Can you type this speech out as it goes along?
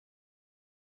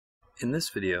In this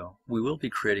video, we will be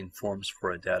creating forms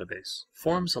for a database.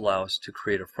 Forms allow us to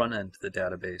create a front end to the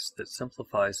database that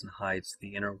simplifies and hides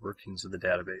the inner workings of the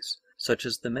database, such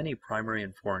as the many primary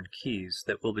and foreign keys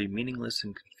that will be meaningless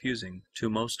and confusing to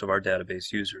most of our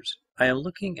database users. I am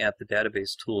looking at the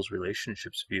Database Tools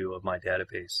Relationships view of my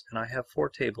database, and I have 4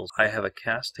 tables. I have a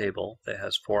cast table that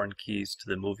has foreign keys to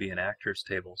the movie and actors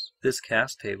tables. This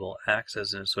cast table acts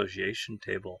as an association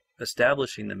table,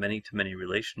 establishing the many-to-many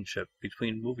relationship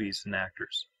between movies and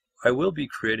actors. I will be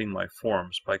creating my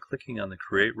forms by clicking on the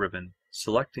Create ribbon,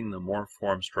 selecting the More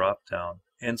Forms drop-down,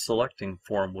 and selecting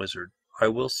Form Wizard. I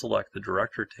will select the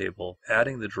Director table,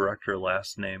 adding the director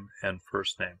last name and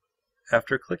first name.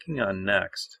 After clicking on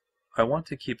Next, I want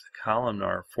to keep the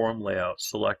columnar form layout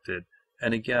selected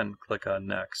and again click on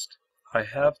Next. I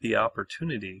have the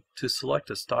opportunity to select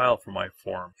a style for my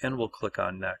form and will click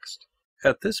on Next.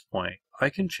 At this point, I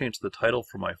can change the title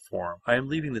for my form. I am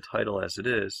leaving the title as it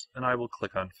is, and I will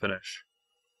click on Finish.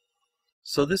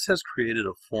 So this has created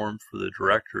a form for the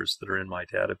directors that are in my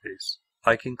database.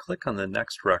 I can click on the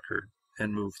next record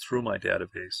and move through my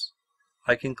database.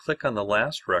 I can click on the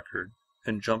last record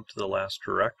and jump to the last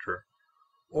director,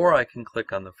 or I can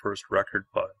click on the first record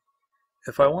button.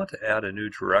 If I want to add a new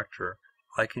director,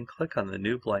 I can click on the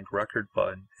New Blank Record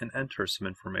button and enter some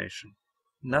information.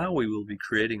 Now we will be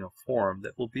creating a form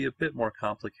that will be a bit more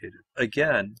complicated.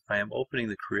 Again, I am opening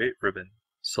the Create ribbon,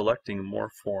 selecting More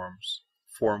Forms,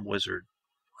 Form Wizard.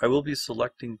 I will be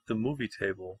selecting the movie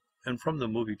table, and from the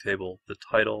movie table, the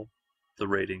title, the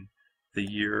rating, the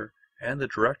year, and the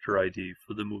director ID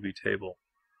for the movie table.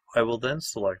 I will then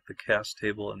select the cast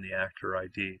table and the actor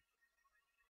ID.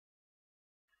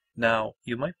 Now,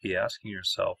 you might be asking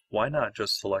yourself, why not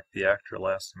just select the actor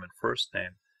last name and first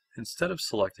name instead of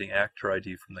selecting actor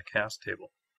ID from the cast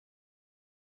table?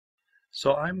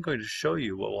 So I'm going to show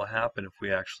you what will happen if we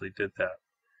actually did that.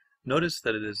 Notice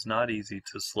that it is not easy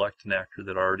to select an actor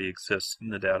that already exists in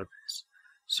the database.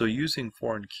 So using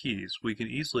foreign keys, we can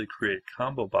easily create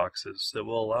combo boxes that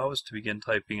will allow us to begin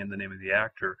typing in the name of the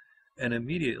actor and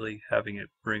immediately having it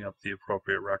bring up the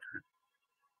appropriate record.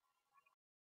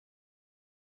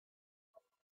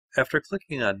 After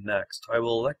clicking on Next, I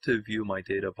will elect to view my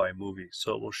data by movie,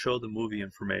 so it will show the movie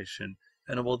information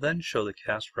and it will then show the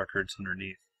cast records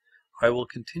underneath. I will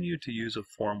continue to use a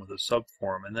form with a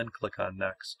subform and then click on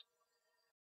Next.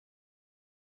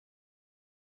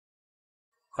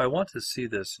 I want to see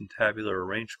this in tabular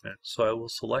arrangement, so I will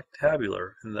select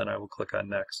Tabular and then I will click on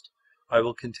Next. I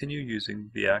will continue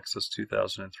using the Access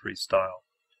 2003 style.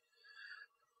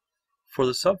 For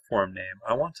the subform name,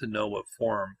 I want to know what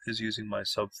form is using my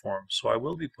subform, so I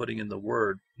will be putting in the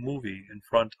word movie in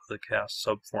front of the cast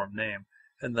subform name,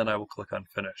 and then I will click on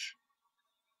Finish.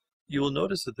 You will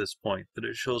notice at this point that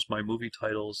it shows my movie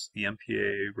titles, the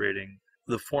MPAA rating.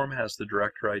 The form has the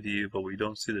director ID, but we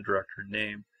don't see the director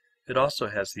name. It also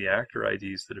has the actor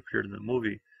IDs that appeared in the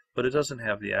movie, but it doesn't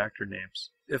have the actor names.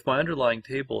 If my underlying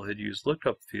table had used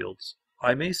lookup fields,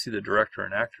 I may see the director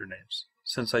and actor names.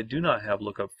 Since I do not have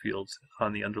lookup fields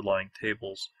on the underlying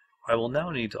tables, I will now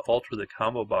need to alter the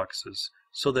combo boxes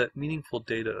so that meaningful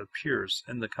data appears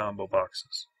in the combo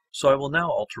boxes. So I will now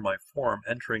alter my form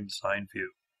entering Design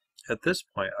View. At this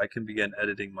point, I can begin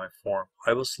editing my form.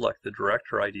 I will select the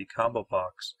Director ID combo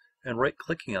box, and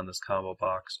right-clicking on this combo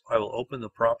box, I will open the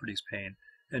Properties pane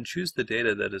and choose the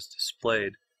data that is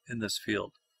displayed in this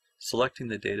field, selecting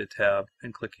the Data tab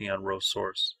and clicking on Row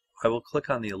Source. I will click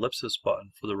on the ellipsis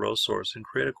button for the row source and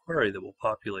create a query that will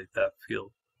populate that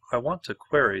field. I want to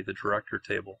query the director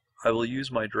table. I will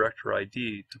use my director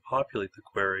ID to populate the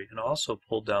query and also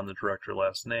pull down the director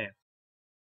last name.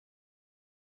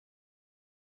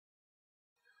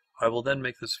 I will then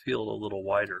make this field a little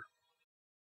wider.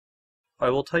 I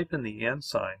will type in the and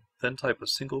sign, then type a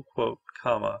single quote,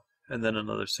 comma, and then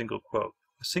another single quote.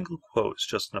 A single quote is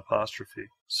just an apostrophe.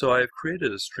 So I have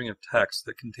created a string of text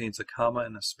that contains a comma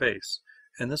and a space,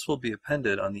 and this will be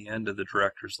appended on the end of the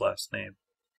director's last name.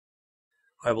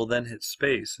 I will then hit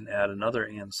space and add another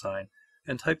and sign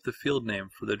and type the field name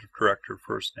for the director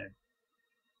first name.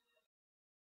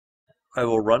 I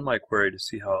will run my query to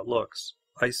see how it looks.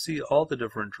 I see all the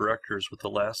different directors with the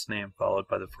last name followed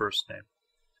by the first name.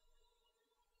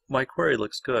 My query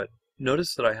looks good.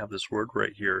 Notice that I have this word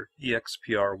right here,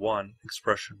 expr1,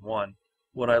 expression 1,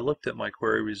 when I looked at my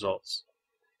query results.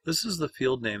 This is the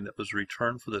field name that was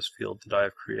returned for this field that I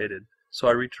have created, so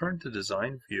I return to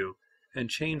Design View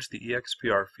and change the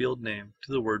expr field name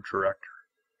to the word Director.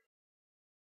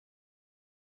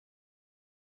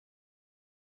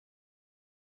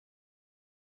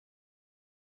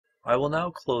 I will now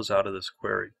close out of this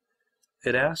query.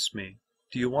 It asks me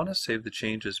Do you want to save the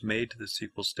changes made to the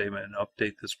SQL statement and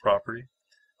update this property?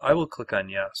 I will click on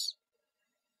Yes.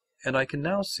 And I can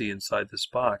now see inside this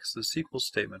box the SQL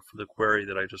statement for the query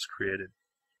that I just created.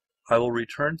 I will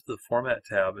return to the Format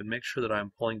tab and make sure that I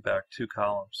am pulling back two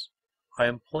columns. I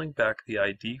am pulling back the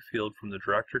ID field from the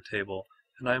director table,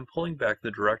 and I am pulling back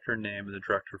the director name and the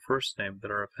director first name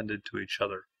that are appended to each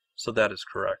other, so that is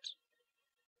correct.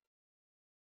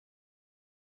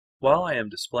 While I am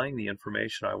displaying the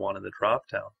information I want in the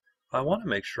dropdown, I want to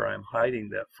make sure I am hiding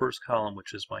that first column,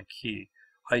 which is my key.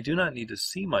 I do not need to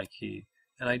see my key,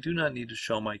 and I do not need to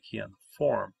show my key on the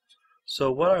form.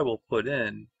 So what I will put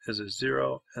in is a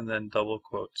 0 and then double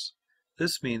quotes.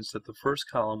 This means that the first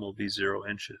column will be 0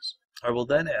 inches. I will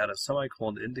then add a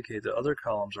semicolon to indicate that other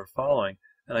columns are following,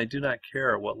 and I do not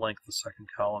care what length the second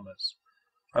column is.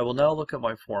 I will now look at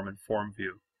my form in Form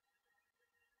View.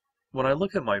 When I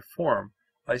look at my form,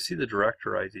 I see the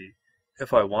director ID.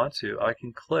 If I want to, I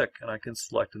can click and I can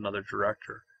select another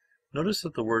director. Notice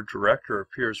that the word director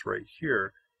appears right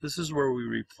here. This is where we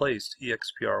replaced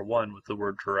expr1 with the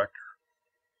word director.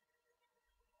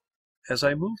 As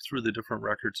I move through the different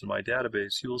records in my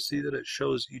database, you will see that it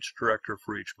shows each director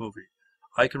for each movie.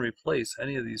 I can replace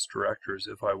any of these directors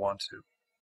if I want to.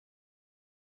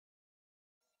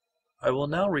 I will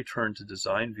now return to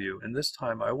Design View, and this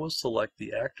time I will select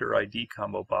the Actor ID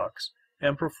combo box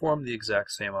and perform the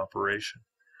exact same operation.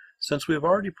 Since we have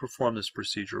already performed this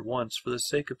procedure once, for the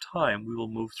sake of time, we will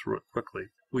move through it quickly.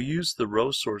 We use the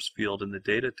row source field in the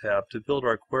Data tab to build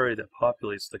our query that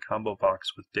populates the combo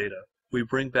box with data. We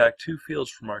bring back two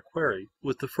fields from our query,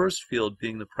 with the first field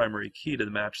being the primary key to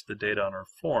match the data on our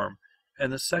form,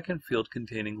 and the second field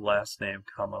containing last name,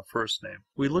 first name.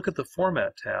 We look at the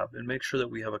Format tab and make sure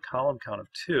that we have a column count of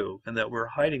 2 and that we're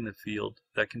hiding the field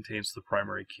that contains the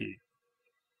primary key.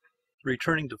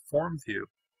 Returning to Form View,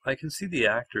 I can see the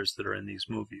actors that are in these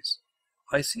movies.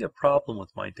 I see a problem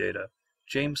with my data.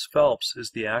 James Phelps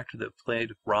is the actor that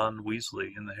played Ron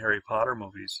Weasley in the Harry Potter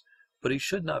movies, but he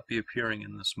should not be appearing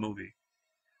in this movie.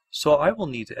 So I will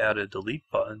need to add a delete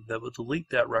button that will delete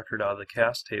that record out of the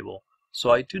cast table,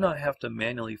 so I do not have to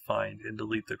manually find and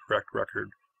delete the correct record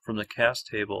from the cast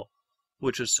table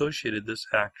which associated this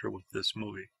actor with this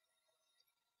movie.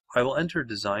 I will enter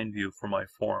Design View for my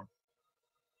form.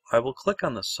 I will click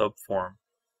on the subform.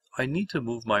 I need to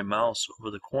move my mouse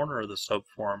over the corner of the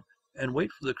subform and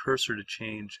wait for the cursor to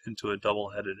change into a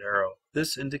double-headed arrow.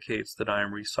 This indicates that I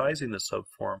am resizing the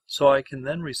subform, so I can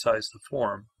then resize the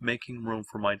form, making room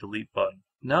for my delete button.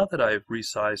 Now that I have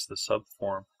resized the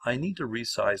subform, I need to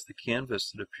resize the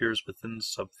canvas that appears within the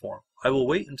subform. I will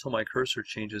wait until my cursor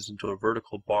changes into a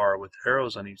vertical bar with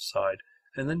arrows on each side,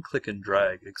 and then click and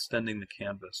drag, extending the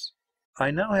canvas. I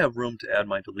now have room to add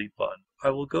my delete button. I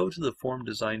will go to the Form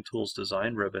Design Tools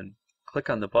Design ribbon, click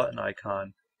on the button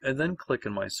icon, and then click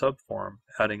in my subform,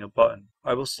 adding a button.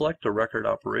 I will select a Record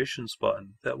Operations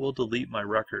button that will delete my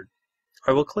record.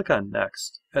 I will click on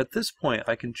Next. At this point,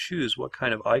 I can choose what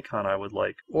kind of icon I would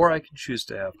like, or I can choose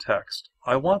to have text.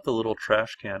 I want the little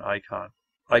trash can icon.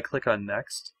 I click on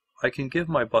Next. I can give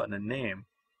my button a name,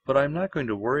 but I'm not going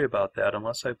to worry about that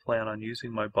unless I plan on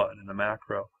using my button in a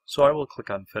macro, so I will click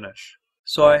on Finish.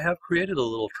 So I have created a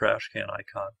little trash can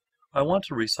icon. I want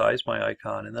to resize my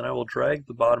icon, and then I will drag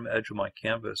the bottom edge of my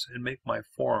canvas and make my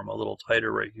form a little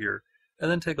tighter right here,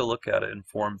 and then take a look at it in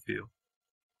Form View.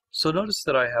 So notice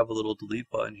that I have a little delete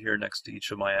button here next to each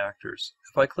of my actors.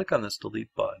 If I click on this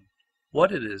delete button,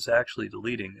 what it is actually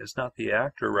deleting is not the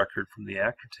actor record from the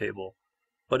actor table,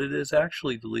 but it is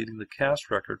actually deleting the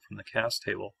cast record from the cast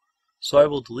table. So I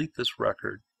will delete this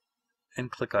record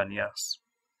and click on Yes.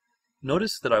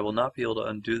 Notice that I will not be able to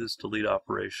undo this delete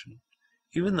operation.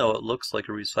 Even though it looks like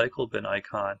a recycle bin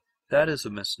icon, that is a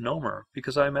misnomer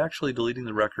because I am actually deleting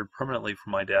the record permanently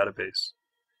from my database.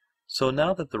 So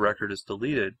now that the record is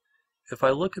deleted, if I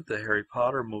look at the Harry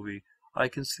Potter movie, I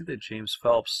can see that James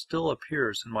Phelps still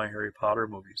appears in my Harry Potter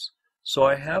movies. So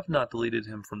I have not deleted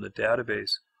him from the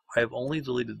database, I have only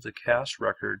deleted the cast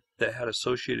record that had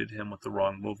associated him with the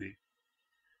wrong movie.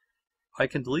 I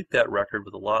can delete that record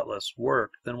with a lot less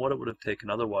work than what it would have taken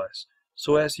otherwise.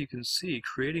 So as you can see,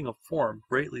 creating a form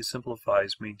greatly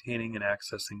simplifies maintaining and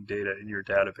accessing data in your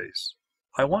database.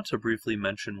 I want to briefly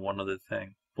mention one other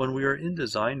thing. When we are in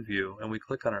Design View and we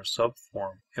click on our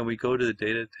subform and we go to the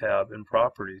Data tab and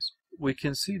Properties, we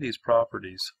can see these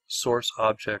properties: Source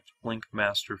Object, Link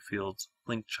Master Fields,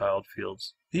 Link Child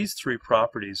Fields. These three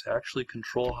properties actually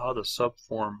control how the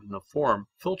subform and the form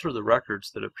filter the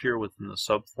records that appear within the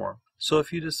subform. So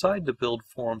if you decide to build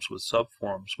forms with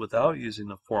subforms without using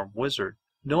the form wizard,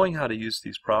 knowing how to use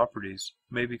these properties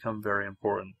may become very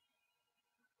important.